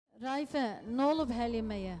Raifə, nə olub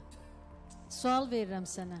Həliməyə? Sual verirəm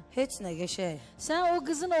sənə. Heç nə qəşəng. Sən o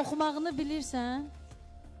qızın oxumağını bilirsən?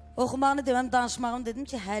 Oxumağını deməm, danışmağını dedim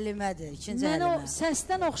ki, Həlimədir, ikinci Həlimə. Mənə o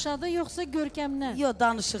səsdən oxşadı, yoxsa görkəmdən? Yox,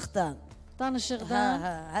 danışıqdan. Danışıqdan?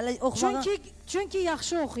 Hələ oxumağa... Çünki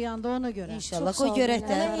yaxşı oxuyandı ona görə. İnşallah, qoy görək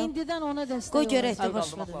də. Hələ indidən ona dəstək qoy görək də,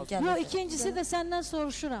 boş verin. Yox, ikincisi də səndən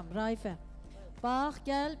soruşuram, Raifə. Bax,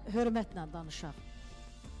 gəl, hörmətlə danışaq.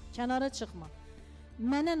 Kənara çıxma.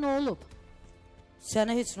 Mənə nə olub?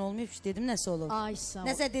 Sənə heç nə olmayıb ki, dedim nəsə olub. Ay, sağ ol.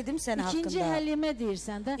 Nəsə dedim sənə haqqında. İkinci Həlimə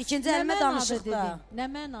deyirsən də. İkinci Həlimə danışıqda. Nə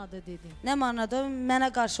mənada dedin? Nə mənada? Mənə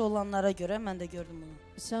qarşı olanlara görə mən də gördüm bunu.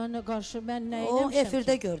 Sənə qarşı mən nə eləmişəm? eləmişəm? O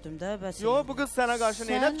efirdə gördüm də. Yox, bu qız sənə qarşı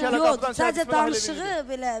nə eləb? Yox, sadəcə danışığı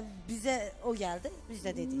belə bizə o gəldi, biz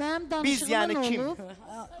də dedik. Mənim danışığıma nə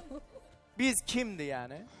olub? Biz kimdir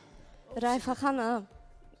yəni? Rayfa xanım.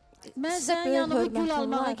 Mən sənin yanıma gül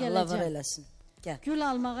almağa gələcəm. Allah var eləsin. Gəl. Gül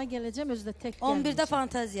almağa gələcəm, özü də tək gəlməyəcəm. 11-də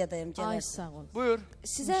fantaziyadayım, gələr. Ay, sağ ol. Buyur.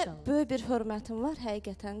 Sizə böyük bir hörmətim var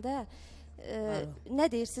həqiqətən də. Nə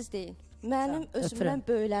deyirsiniz deyin. Mənim özümdən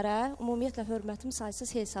böyüklərə ümumiyyətlə hörmətim saysız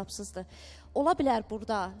hesabsızdır. Ola bilər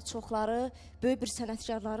burada çoxları böyük bir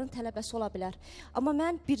sənətkarların tələbəsi ola bilər. Amma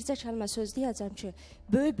mən bircə kəlmə söz deyəcəm ki,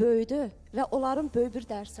 böyüdür və onların böyük bir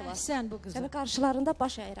dərsi var. Sən bu qızı. Yəni qarşılarında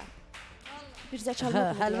baş əyirəm. Bircə kəlmə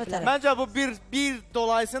deyirəm. Məncə bu bir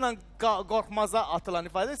dolayısıyla qorxmaza atılan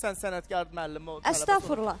ifadə, sən sənətkar müəllimi o tələbəsi.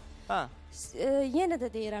 Əstəğfurullah. Yenə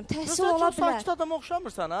də deyirəm, təhsil ola bilər. Çox sakit adam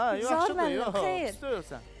oxşamırsan, ha? Yaxşıdır, yox,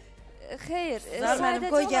 istəyirsən. Xeyr, Zahir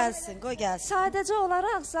müəllim, qoy gəlsin, qoy gəlsin. Sadəcə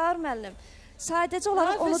olaraq, Zahir müəllim, sadəcə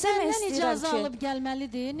olaraq onu demək istəyirəm ki... Səndən icazə alıb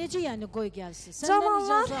gəlməlidir, necə yəni qoy gəlsin?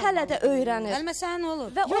 Cavanlar hələ də öyrənir. Həlimə, sənə nə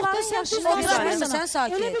olur? Və onların yaşını öyrənir. Sən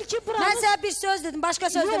sakit. Mən sənə bir söz dedim,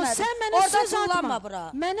 başqa söz demədim. Orada kullanma bura.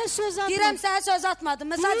 Mənə söz atma. Deyirəm, sənə söz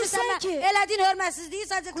atmadım. Mən sadəcə sənə elədiyin hörmətsizliyi,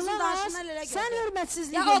 sadəcə qızın danışından elə gördüm. Sən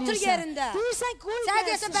hörmətsizlik eləyirsən. Ya, otur yerində. Deyirsən, qoy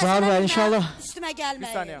gəlsin. Sən deyəsən, bəs üstümə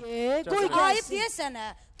gəlməyin. Qoy gəlsin. Ayıb deyə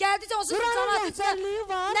sənə. Gəldicə olsun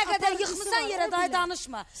nə qədər yıxmısan yerə dayı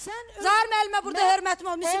danışma. Zahir müəllimə burada hörmətim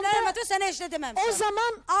ol, müslimlər hörmətim sənə heç nə deməmişəm. O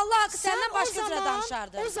zaman Allah haqqı səndən başqa cürə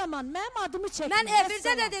danışardı. O zaman mənim adımı çəkmə. Mən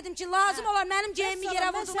efirdə də dedim ki, lazım olar mənim geyimi yerə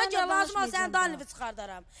vurduğuma görə lazım olar sənin danilivi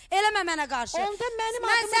çıxardaram. Eləmə mənə qarşı.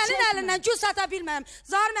 Mən sənin əlindən gül sata bilməm.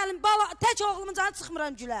 Zahir müəllim tək oğlumun canı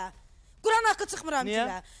çıxmıram gülə. Quran haqqı çıxmıram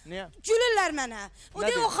gülə. Niyə? Gülürlər mənə. O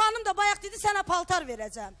xanım da bayaq dedi sənə paltar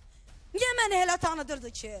verəcəm. Niyə məni elə tanıdırdı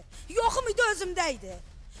ki? Yoxum idi, özümdə idi.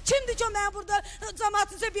 Kimdir ki, mən burada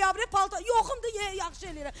cəmatınıza biabirə paltar... Yoxumdur,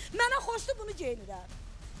 yaxşı eləyirəm. Mənə xoşdur, bunu geyinirəm.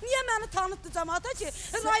 Niyə məni tanıtdı cəmata ki,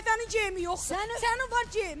 Raifənin geyimi yoxdur? Sənin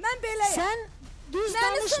var geyim, mən beləyəm. Sən düz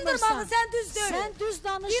danışmırsan. Məni sındırmağı, sən düz deyil. Sən düz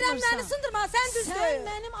danışmırsan. Deyirəm, məni sındırmağı, sən düz deyil. Sən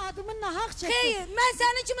mənim adımın nahaq çəkdir. Xeyr, mən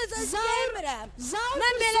sənin kimi geyinmirəm.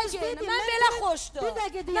 Mən belə geyinirəm, mən belə xoşdur.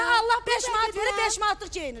 Mən Allah 5 manat verir, 5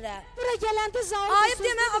 manatlıq geyinirəm. Bura gələndə Zahir... Ayıb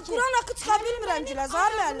demə, Quran haqqı çıxa bilmirəm gülə,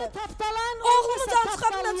 Zahir müəllim. Oğlumu can çıxa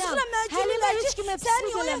bilmirəm, çıxıram, mən gülürlər ki, sən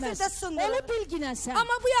niyə o efirdə sındırır? Onu bilginə sən.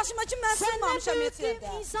 Amma bu yaşıma ki, mən sınmamışam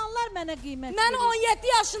efirdə. İnsanlar mənə qiymət verir. Mən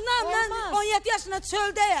 17 yaşından, mən 17 yaşından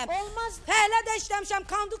çöldəyəm. Olmaz. Fəhlə də işləmişəm,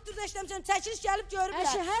 konduktorda işləmişəm, çəkiliş gəlib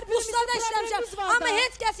görüblər. Usta da işləmişəm, amma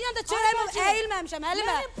heç kəsin yanında çörəyimə əyilməmişəm,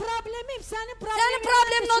 Həlimə. Mənim problemim, sənin problemin... Sənin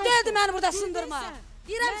problemin o deyildi məni burada sındırma.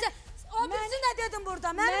 Deyirəm, o bilsin nə dedim burada.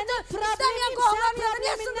 Mənim istəməyən qoğularım yanında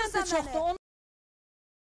niyə sındırsan məni?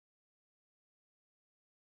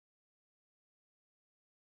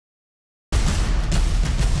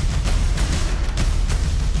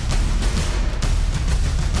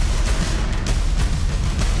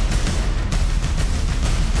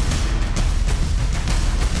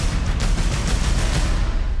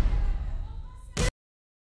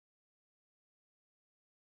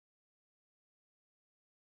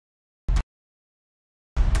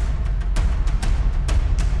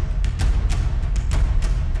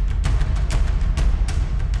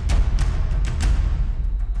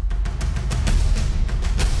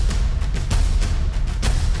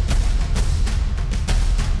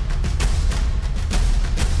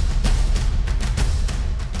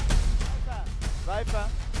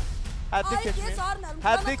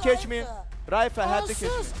 Həddi keçməyin. Raifə, həddi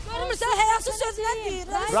keçməyin. Görmürsən, həyasız sözlər deyir.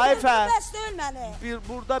 Raifə,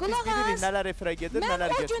 burada biz Qulaq bilirik nələr efirə gedir, nələr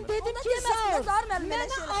geçmir. Mən o gün dedim ki, sağ ol.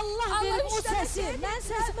 Mənə Allah verir o səsi. Mən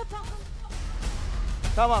səsimi paxım.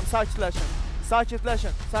 Tamam, sakitləşin.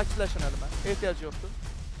 Sakitləşin, sakitləşin Həlimə. Ehtiyac yoxdur.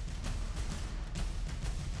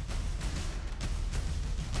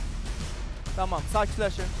 Tamam,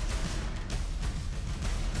 sakitləşin.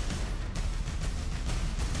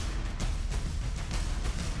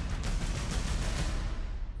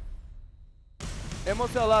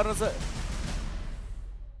 Emosiyalarınızı...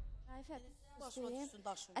 Raifə,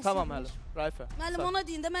 Tamam Həlim, Raifə. Müəllim ona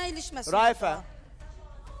deyin də, mən ilişməsin.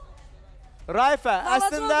 Raifə,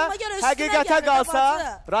 əslində həqiqətə qalsa,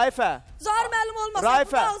 Raifə. Zahir müəllim olmasa,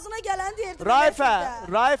 bu ağzına gələn deyirdim.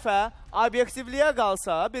 Raifə, obyektivliyə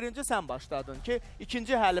qalsa, birinci sən başladın ki,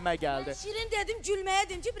 ikinci Həlimə gəldi. Mən şirin dedim, gülməyə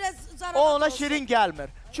dedim ki, biraz zarabat olsun. olsun. O ona şirin gəlmir.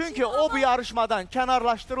 Çünki o bu yarışmadan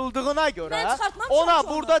kənarlaşdırıldığına görə ona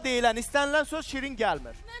burada deyilən, istənilən söz şirin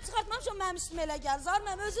gəlmir. Mən çıxartmamışam, mənim üstümə elə gəlir. Zahir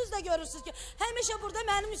müəllim, özünüz də görürsünüz ki, həmişə burada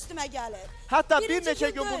mənim üstümə gəlir. Hətta bir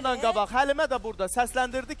neçə gün bundan qabaq Həlimə də burada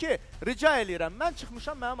səsləndirdi ki, rica eləyirəm, mən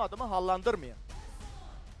çıxmışam, mənim adımı hallandırmayın.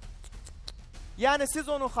 Yəni siz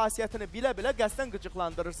onun xasiyyətini bilə-bilə qəsdən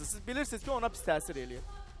qıcıqlandırırsınız. Siz bilirsiniz ki, ona pis təsir eləyir.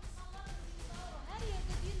 Hər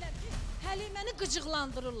yerdə deyirlər ki, Həliməni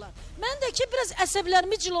qıcıqlandırırlar. Mən də ki, biraz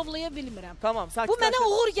əsəblərimi cilovlaya bilmirəm. Tamam, sakitləşin. Bu mənə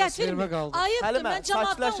uğur gətirmir. Ayıbdır, mən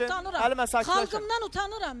cəmaatdan utanıram. Həlimə, sakitləşin. Xalqımdan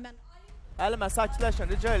utanıram mən. Həlimə, sakitləşin,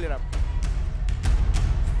 rica eləyirəm.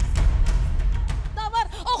 Da var,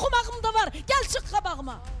 oxumağım da var. Gəl çıx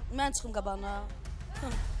qabağıma. Mən çıxım qabağına.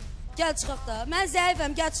 Gəl çıxaq da. Mən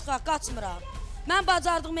zəifəm, gəl çıxaq, qaçmıram. Mən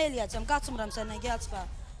bacardığımı eləyəcəm, qaçmıram səndən, gəl çıxaq.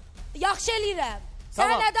 Yaxşı eləyirəm.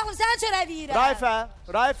 Sən nə daxil, sən çörək yeyirəm.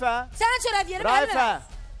 Raifə. Sən çörək yeyirəm, Raifə.